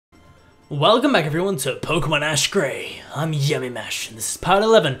Welcome back everyone to Pokemon Ash Gray. I'm Yamimash and this is part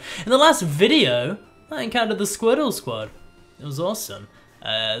 11. In the last video, I encountered the Squirtle Squad. It was awesome.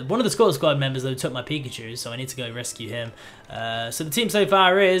 One of the Squirtle Squad members though took my Pikachu, so I need to go rescue him. So the team so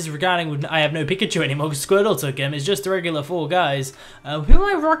far is, regarding I have no Pikachu anymore because Squirtle took him, it's just the regular 4 guys. Who am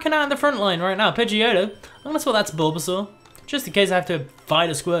I rocking out in the front line right now? Pidgeotto. I'm gonna swap that to Bulbasaur. Just in case I have to fight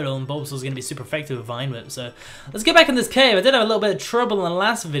a Squirtle, and Bulbasaur's going to be super effective with Vine Whip. So let's get back in this cave. I did have a little bit of trouble in the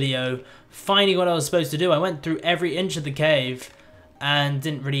last video finding what I was supposed to do. I went through every inch of the cave and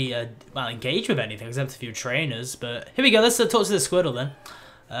didn't really engage with anything except a few trainers. But here we go. Let's talk to the Squirtle then.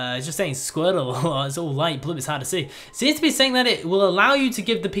 It's just saying Squirtle. It's all light blue. It's hard to see. It seems to be saying that it will allow you to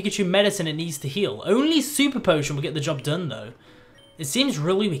give the Pikachu medicine it needs to heal. Only Super Potion will get the job done though. It seems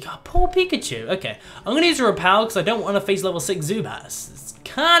really weak. Oh, poor Pikachu. Okay, I'm going to use a Repel because I don't want to face level 6 Zubats. It's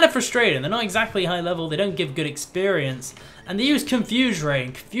kind of frustrating. They're not exactly high level. They don't give good experience. And they use Confuse Ray.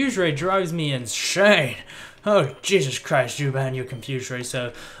 And Confuse Ray drives me insane. Oh, Jesus Christ, Zubat and your Confuse Ray.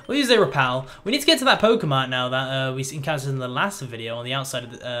 So, we'll use a Repel. We need to get to that Pokemon now that we encountered in the last video on the outside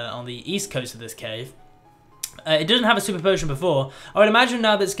of on the east coast of this cave. It didn't have a Super Potion before. I would imagine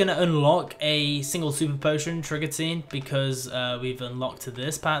now that it's going to unlock a single Super Potion triggered scene because we've unlocked to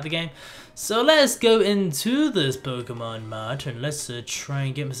this part of the game. So let's go into this Pokemon mart and let's try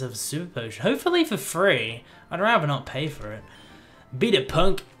and get myself a Super Potion. Hopefully for free. I'd rather not pay for it. Beat it,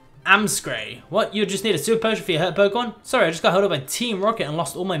 punk. Amscray. What? You just need a Super Potion for your hurt Pokemon? Sorry, I just got hold of by Team Rocket and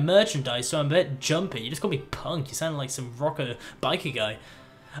lost all my merchandise, so I'm a bit jumpy. You just call me punk. You sound like some rocker biker guy.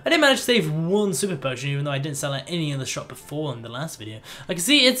 I did manage to save one Super Potion even though I didn't sell any in the shop before in the last video. I can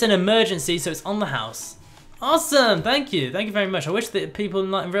see it's an emergency, so it's on the house. Awesome, thank you very much. I wish that people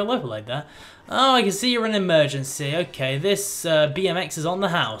in real life were like that. Oh, I can see you're an emergency. Okay, this BMX is on the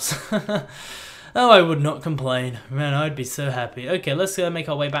house. Oh, I would not complain. Man, I'd be so happy. Okay, let's make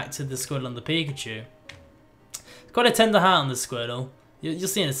our way back to the Squirtle and the Pikachu. Got a tender heart on the Squirtle. You'll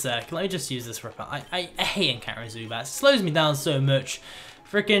see in a sec. Let me just use this for a I hate encountering Zubats. It slows me down so much.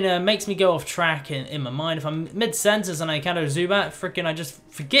 Frickin' makes me go off track in my mind. If I'm mid-sentence and I encounter a Zubat, frickin' I just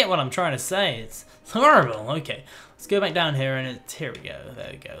forget what I'm trying to say. It's horrible. Okay, let's go back down here and here we go. There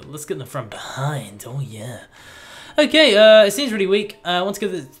we go. Let's get in the front behind. Oh yeah. Okay, it seems really weak. I want to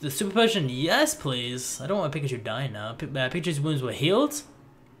give the Super Potion. Yes, please. I don't want my Pikachu dying now. Pikachu's wounds were healed.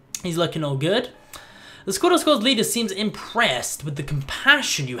 He's looking all good. The Squirtle Squad's leader seems impressed with the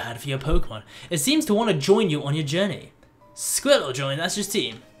compassion you had for your Pokemon. It seems to want to join you on your journey. Squirtle join, that's your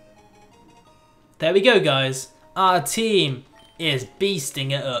team. There we go, guys. Our team is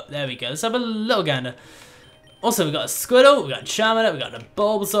beasting it up. There we go. Let's have a little gander. Also, we've got a Squirtle, we've got a Charmander, we've got a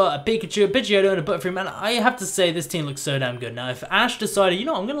Bulbasaur, a Pikachu, a Pidgeotto, and a Butterfree. Man, I have to say, this team looks so damn good. Now, if Ash decided, you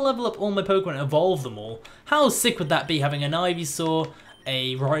know, I'm going to level up all my Pokemon and evolve them all, how sick would that be, having an Ivysaur,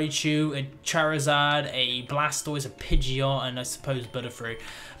 a Raichu, a Charizard, a Blastoise, a Pidgeot, and I suppose Butterfree.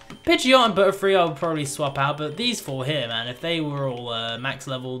 Pidgeot and Butterfree I'll probably swap out, but these 4 here, man, if they were all max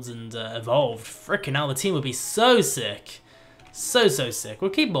levels and evolved, frickin' hell, the team would be so sick. So sick.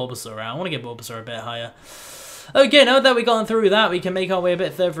 We'll keep Bulbasaur around. I want to get Bulbasaur a bit higher. Okay, now that we've gone through that, we can make our way a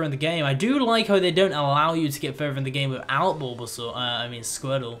bit further in the game. I do like how they don't allow you to get further in the game without Bulbasaur,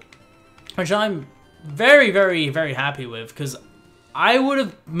 Squirtle. Which I'm very happy with, because I would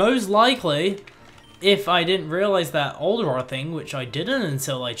have most likely, if I didn't realize that Olderor thing, which I didn't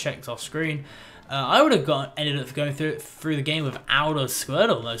until I checked off screen, I would have ended up going through the game without a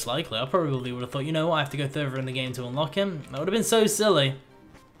Squirtle, most likely. I probably would have thought, you know what, I have to go further in the game to unlock him. That would have been so silly.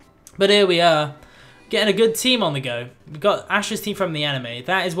 But here we are, getting a good team on the go. We've got Ash's team from the anime.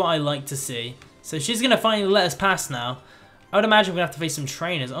 That is what I like to see. So she's going to finally let us pass now. I would imagine we're going to have to face some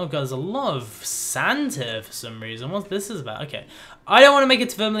trainers. Oh god, there's a lot of sand here for some reason. What this is about? Okay. I don't want to make it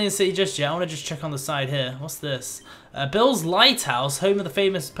to Vermilion City just yet. I want to just check on the side here. What's this? Bill's Lighthouse, home of the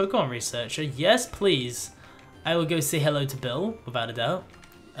famous Pokemon researcher. Yes, please. I will go say hello to Bill, without a doubt.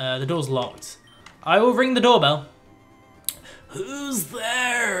 The door's locked. I will ring the doorbell. Who's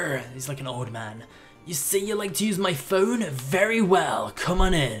there? He's like an old man. You say you like to use my phone? Very well. Come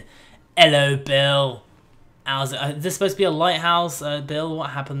on in. Hello, Bill. How's it? Is this supposed to be a lighthouse? Bill, what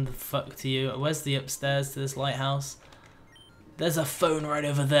happened the fuck to you? Where's the upstairs to this lighthouse? There's a phone right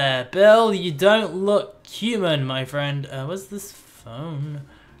over there. Bill, you don't look human, my friend. Where's this phone?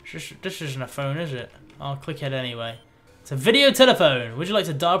 This isn't a phone, is it? I'll click it anyway. It's a video telephone. Would you like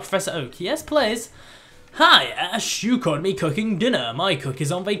to dial Professor Oak? Yes, please. Hi, Ash. You caught me cooking dinner. My cook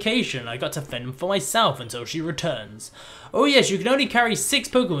is on vacation. I got to fend for myself until she returns. Oh yes, you can only carry 6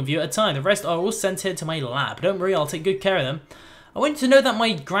 Pokemon with you at a time. The rest are all sent here to my lab. Don't worry, I'll take good care of them. I want you to know that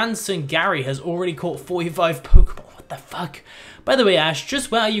my grandson Gary has already caught 45 Pokemon. What the fuck? By the way, Ash, just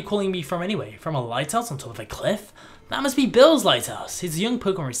where are you calling me from anyway? From a lighthouse on top of a cliff? That must be Bill's lighthouse. He's a young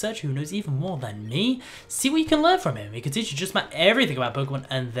Pokemon researcher who knows even more than me. See what you can learn from him. He can teach you just about everything about Pokemon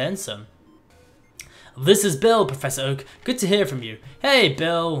and then some. This is Bill, Professor Oak. Good to hear from you. Hey,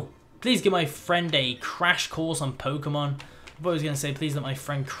 Bill. Please give my friend a crash course on Pokemon. I thought I was going to say, please let my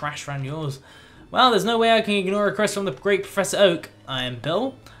friend crash around yours. Well, there's no way I can ignore a request from the great Professor Oak. I am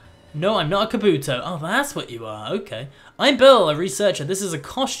Bill. No, I'm not a Kabuto. Oh, that's what you are. Okay. I'm Bill, a researcher. This is a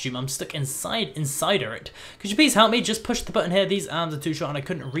costume. I'm stuck inside it. Could you please help me? Just push the button here. These arms are too short and I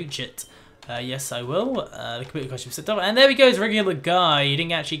couldn't reach it. Yes, I will. The Kabuto costume slipped off. And there we go. It's a regular guy. He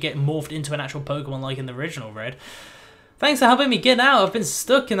didn't actually get morphed into an actual Pokemon like in the original Red. Thanks for helping me get out. I've been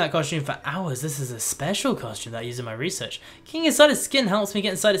stuck in that costume for hours. This is a special costume that I use in my research. Getting inside his skin helps me get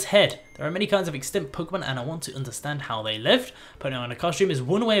inside his head. There are many kinds of extinct Pokemon and I want to understand how they lived. Putting on a costume is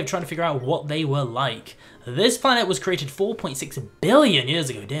one way of trying to figure out what they were like. This planet was created 4.6 billion years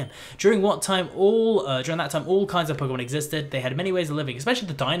ago, damn. During that time, all kinds of Pokemon existed. They had many ways of living, especially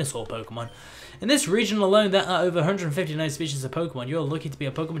the dinosaur Pokemon. In this region alone, there are over 159 species of Pokemon. You're lucky to be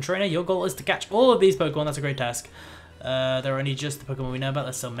a Pokemon trainer. Your goal is to catch all of these Pokemon. That's a great task. There are only just the Pokemon we know about.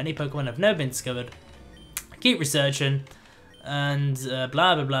 There's so many Pokemon have never been discovered. Keep researching, and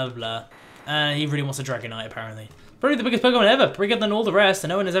blah blah blah blah. He really wants a Dragonite, apparently. Probably the biggest Pokemon ever, bigger than all the rest, and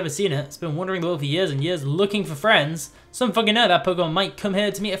no one has ever seen it. It's been wandering the world for years and years, looking for friends. Some fucking know that Pokemon might come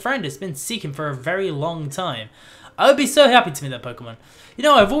here to meet a friend. It's been seeking for a very long time. I would be so happy to meet that Pokemon. You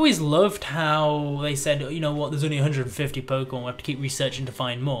know, I've always loved how they said, you know what, there's only 150 Pokemon. We have to keep researching to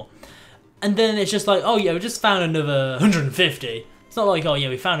find more. And then it's just like, oh yeah, we just found another 150. It's not like, oh yeah,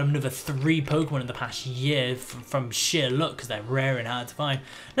 we found another 3 Pokemon in the past year from sheer luck because they're rare and hard to find.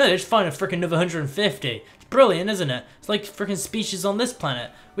 No, they just find a freaking another 150. It's brilliant, isn't it? It's like freaking species on this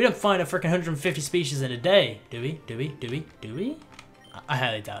planet. We don't find a freaking 150 species in a day, do we? Do we? I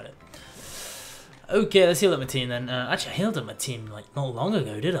highly doubt it. Okay, let's heal up my team then. Actually, I healed up my team like not long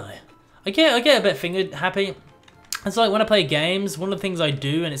ago, did I? I get a bit fingered happy. It's like when I play games, one of the things I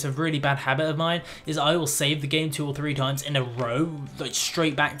do, and it's a really bad habit of mine, is I will save the game 2 or 3 times in a row, like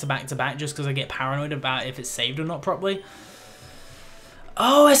straight back to back to back, just because I get paranoid about if it's saved or not properly.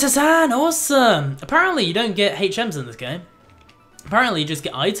 Oh, SSN, awesome! Apparently you don't get HMs in this game. Apparently you just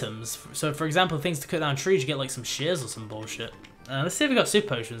get items. So for example, things to cut down trees, you get like some shears or some bullshit. Let's see if we got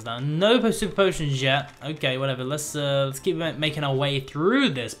super potions now. No super potions yet. Okay, whatever. Let's keep making our way through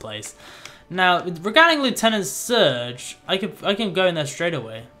this place. Now, regarding Lieutenant Surge, I can go in there straight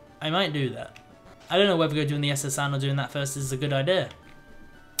away. I might do that. I don't know whether doing the SSN or doing that first is a good idea.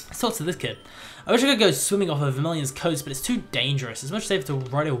 Let's talk to this kid. I wish I could go swimming off of Vermilion's coast, but it's too dangerous. It's much safer to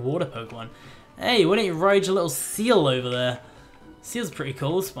ride a water Pokemon. Hey, why don't you ride your little seal over there? Seal's pretty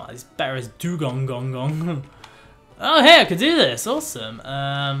cool. It's better as Dugong Gong Gong. Oh, hey, I could do this. Awesome.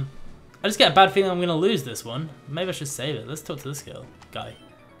 I just get a bad feeling I'm going to lose this one. Maybe I should save it. Let's talk to this guy.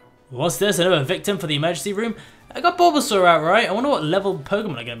 What's this? Another victim for the emergency room? I got Bulbasaur out, right? I wonder what level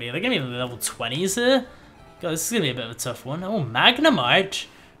Pokemon are going to be. Are they going to be level 20s here? God, this is going to be a bit of a tough one. Oh, Magnemite.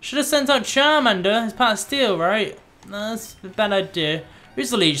 Should have sent out Charmander. It's part of Steel, right? No, that's a bad idea. Here's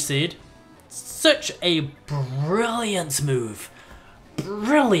the Leech Seed. Such a brilliant move.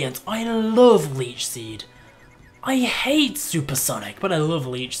 Brilliant. I love Leech Seed. I hate Supersonic, but I love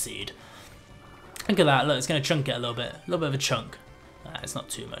Leech Seed. Look at that. Look, it's going to chunk it a little bit. A little bit of a chunk. It's not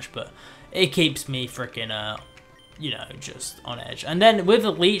too much, but it keeps me freaking, you know, just on edge. And then with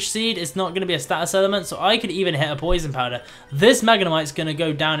the Leech Seed, it's not going to be a status element, so I could even hit a Poison Powder. This Magnemite's going to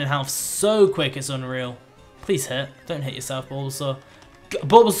go down in health so quick, it's unreal. Please hit. Don't hit yourself, Bulbasaur.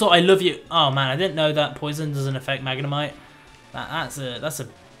 Bulbasaur, I love you. Oh, man, I didn't know that Poison doesn't affect Magnemite. That's a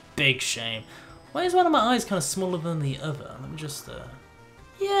big shame. Why is one of my eyes kind of smaller than the other? Let me just,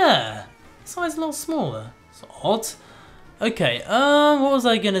 yeah. This eye's a little smaller. It's odd. Okay, what was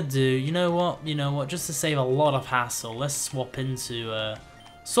I gonna do? You know what? Just to save a lot of hassle, let's swap into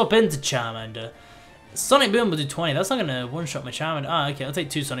Charmander. Sonic Boom will do 20. That's not gonna one-shot my Charmander. Ah, okay, I'll take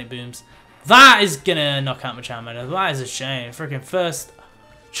 2 Sonic Booms. That is gonna knock out my Charmander. That is a shame. Freaking first.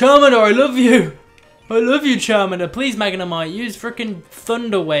 Charmander, I love you! I love you, Charmander. Please, Magnemite, use freaking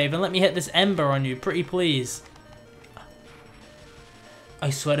Thunder Wave and let me hit this Ember on you, pretty please.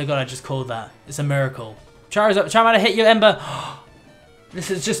 I swear to God, I just called that. It's a miracle. Charmander, hit your Ember. This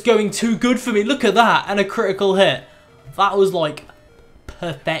is just going too good for me. Look at that, and a critical hit. That was like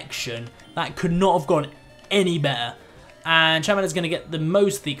perfection. That could not have gone any better. And Charmander's going to get the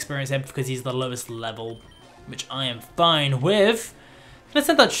most of the experience here because he's the lowest level, which I am fine with. Let's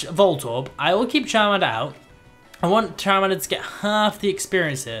send that Voltorb. I will keep Charmander out. I want Charmander to get half the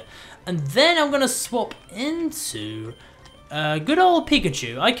experience here. And then I'm going to swap into good old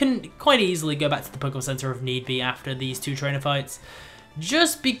Pikachu. I can quite easily go back to the Pokemon Center if need be after these two trainer fights.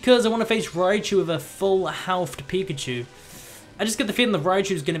 Just because I want to face Raichu with a full health Pikachu. I just get the feeling the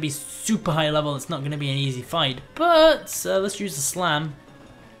Raichu is going to be super high level. It's not going to be an easy fight. But let's use the Slam.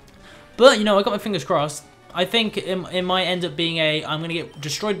 But, you know, I got my fingers crossed. I think it might end up being I'm going to get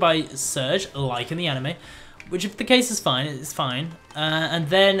destroyed by Surge, like in the anime. Which, if the case is fine, it's fine. And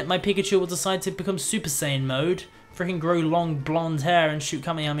then my Pikachu will decide to become Super Saiyan mode. Freaking grow long blonde hair and shoot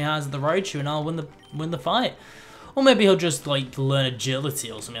Kamehamehas at the Raichu, and I'll win the fight. Or maybe he'll just, like, learn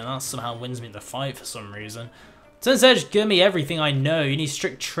agility or something, and that somehow wins me the fight for some reason. Turns out, just give me everything I know. You need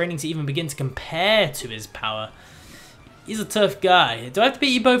strict training to even begin to compare to his power. He's a tough guy. Do I have to beat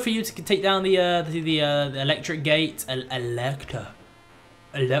you both for you to take down the electric gate? Electabuzz.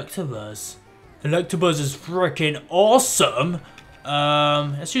 Electabuzz is freaking awesome.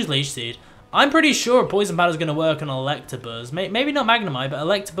 Let's use Leech Seed. I'm pretty sure Poison Powder is going to work on Electabuzz. Maybe not Magnemite, but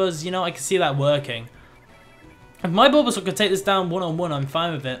Electabuzz, you know, I can see that working. If my Bulbasaur could take this down one-on-one, I'm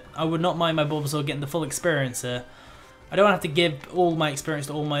fine with it. I would not mind my Bulbasaur getting the full experience here. I don't have to give all my experience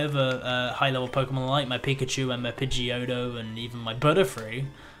to all my other high-level Pokemon like my Pikachu and my Pidgeotto and even my Butterfree.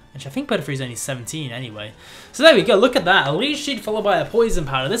 Which I think Butterfree's only 17 anyway. So there we go, look at that. A Leech Seed followed by a Poison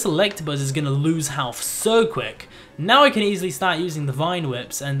Powder. This Electabuzz is going to lose health so quick. Now I can easily start using the Vine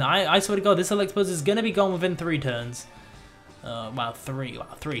Whips, and I swear to God, this Electabuzz is going to be gone within 3 turns. Wow,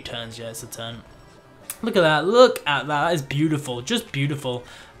 three turns, yeah, it's a turn. Look at that, that is beautiful, just beautiful.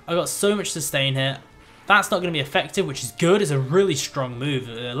 I got so much sustain here. That's not going to be effective, which is good. It's a really strong move.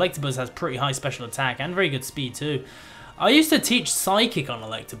 Electabuzz has pretty high special attack and very good speed too. I used to teach Psychic on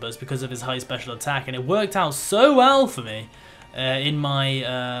Electabuzz because of his high special attack, and it worked out so well for me in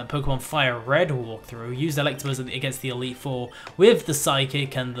my Pokemon Fire Red walkthrough. Used Electabuzz against the Elite Four with the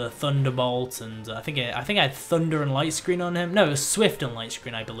Psychic and the Thunderbolt, and I think I had Thunder and Light Screen on him. No, it was Swift and Light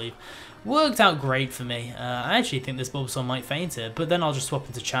Screen, I believe. Worked out great for me. I actually think this Bulbasaur might faint here, but then I'll just swap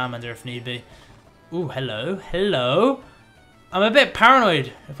into Charmander if need be. Ooh, hello, hello. I'm a bit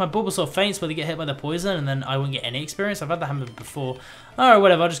paranoid. If my Bulbasaur faints, will he get hit by the poison and then I won't get any experience? I've had that happen before. Alright,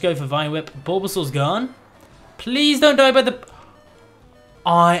 whatever, I'll just go for Vine Whip. Bulbasaur's gone. Please don't die by the...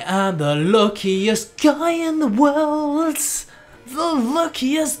 I am the luckiest guy in the world. The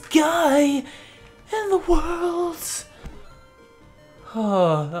luckiest guy in the world.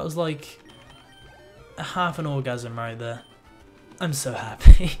 Oh, that was like half an orgasm right there. I'm so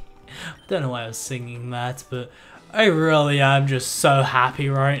happy. I don't know why I was singing that, but I really am just so happy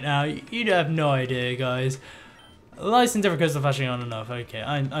right now. You have no idea, guys. Lights and different codes are flashing on and off. Okay,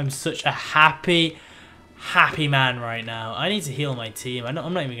 I'm such a happy man right now. I need to heal my team. I'm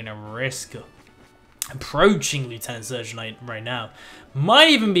not even gonna risk approaching Lieutenant Surge right now.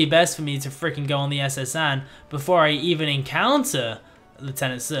 Might even be best for me to freaking go on the SSN before I even encounter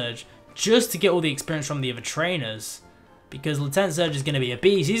Lieutenant Surge, just to get all the experience from the other trainers. Because Lieutenant Surge is going to be a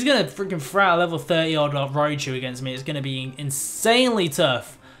beast. He's going to freaking throw out level 30 odd Raichu against me. It's going to be insanely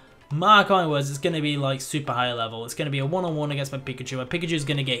tough. Mark my words, it's going to be like super high level. It's going to be a one-on-one against my Pikachu. My Pikachu is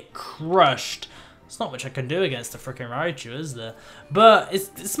going to get crushed. There's not much I can do against the freaking Raichu, is there? But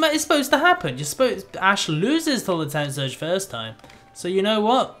it's supposed to happen. Ash loses to Lieutenant Surge first time. So you know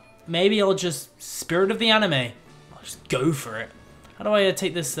what? Maybe I'll just Spirit of the Anime. I'll just go for it. How do I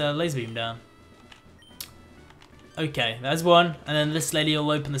take this laser beam down? Okay, there's one, and then this lady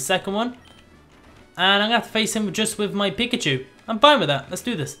will open the second one. And I'm going to have to face him just with my Pikachu. I'm fine with that. Let's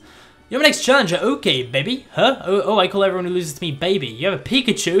do this. You're my next challenger. Okay, baby. Huh? Oh, I call everyone who loses to me baby. You have a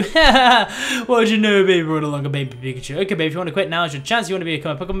Pikachu? What did you know, baby? Run along a baby Pikachu. Okay, baby, if you want to quit, now is your chance. You want to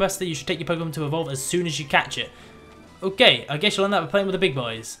become a Pokemon Master, you should take your Pokemon to evolve as soon as you catch it. Okay, I guess you'll end up playing with the big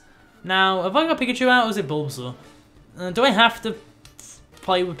boys. Now, have I got Pikachu out, or is it Bulbasaur? Do I have to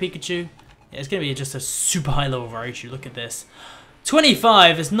play with Pikachu? Yeah, it's going to be just a super high level Raichu. Look at this.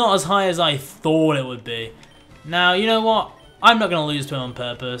 25 is not as high as I thought it would be. Now, you know what? I'm not going to lose to him on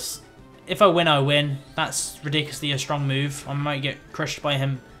purpose. If I win, I win. That's ridiculously a strong move. I might get crushed by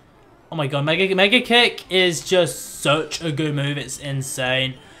him. Oh my god, Mega Kick is just such a good move. It's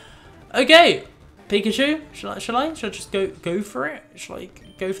insane. Okay, Pikachu. Should I just go for it? Should I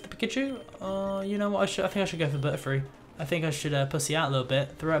go for the Pikachu? You know what? I think I should go for Butterfree. I think I should pussy out a little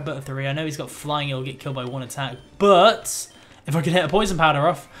bit. Throw out Butterfree. I know he's got flying. He'll get killed by one attack. But if I can hit a Poison Powder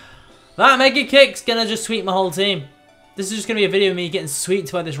off, that Mega Kick's gonna just sweep my whole team. This is just gonna be a video of me getting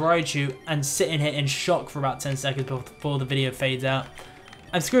sweeped by this Raichu and sitting here in shock for about 10 seconds before the video fades out.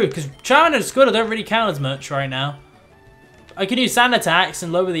 I'm screwed because Charmander and Squirtle don't really count as much right now. I can use sand attacks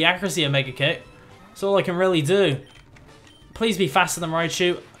and lower the accuracy of Mega Kick. That's all I can really do. Please be faster than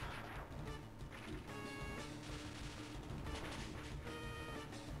Raichu.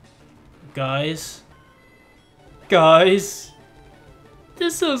 Guys. Guys.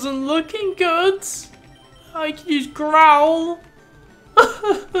 This isn't looking good. I can use Growl.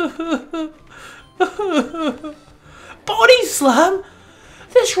 Body Slam?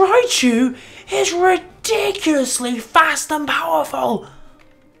 This Raichu is ridiculously fast and powerful.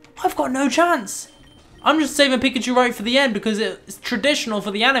 I've got no chance. I'm just saving Pikachu right for the end because it's traditional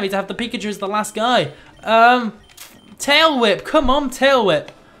for the anime to have the Pikachu as the last guy. Tail Whip. Come on, Tail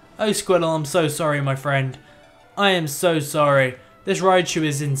Whip. Oh, Squirtle, I'm so sorry, my friend. I am so sorry. This Raichu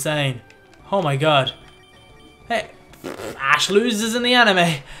is insane. Oh my god. Hey, Ash loses in the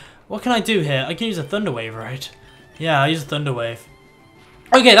anime. What can I do here? I can use a Thunder Wave, right? Yeah, I'll use a Thunder Wave.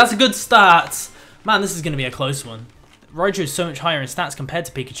 Okay, that's a good start. Man, this is going to be a close one. Raichu is so much higher in stats compared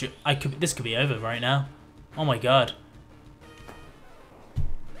to Pikachu. This could be over right now. Oh my god.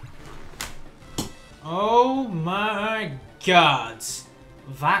 Oh my god.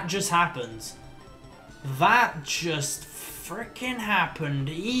 That just happened. That just freaking happened.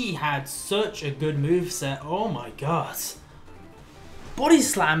 He had such a good moveset. Oh my god. Body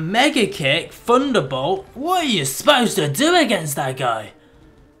Slam, Mega Kick, Thunderbolt. What are you supposed to do against that guy?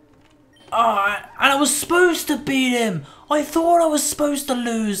 Oh, and I was supposed to beat him. I thought I was supposed to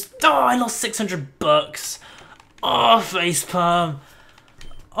lose. Oh, I lost $600. Oh, facepalm.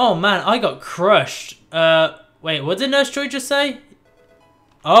 Oh man, I got crushed. Wait, what did Nurse Joy just say?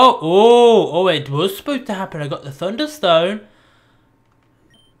 Oh, it was supposed to happen. I got the Thunderstone.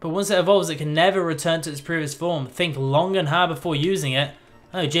 But once it evolves, it can never return to its previous form. Think long and hard before using it.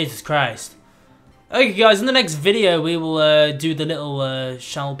 Oh, Jesus Christ. Okay, guys, in the next video, we will do the little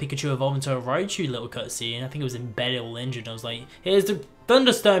shall Pikachu evolve into a Raichu little cutscene. I think it was embedded or injured. I was like, here's the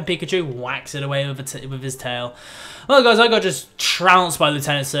Thunderstone Pikachu, whacks it away with his tail. Well, guys, I got just trounced by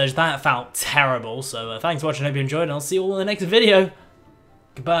Lieutenant Surge. That felt terrible. So thanks for watching. I hope you enjoyed, and I'll see you all in the next video.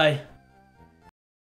 Goodbye.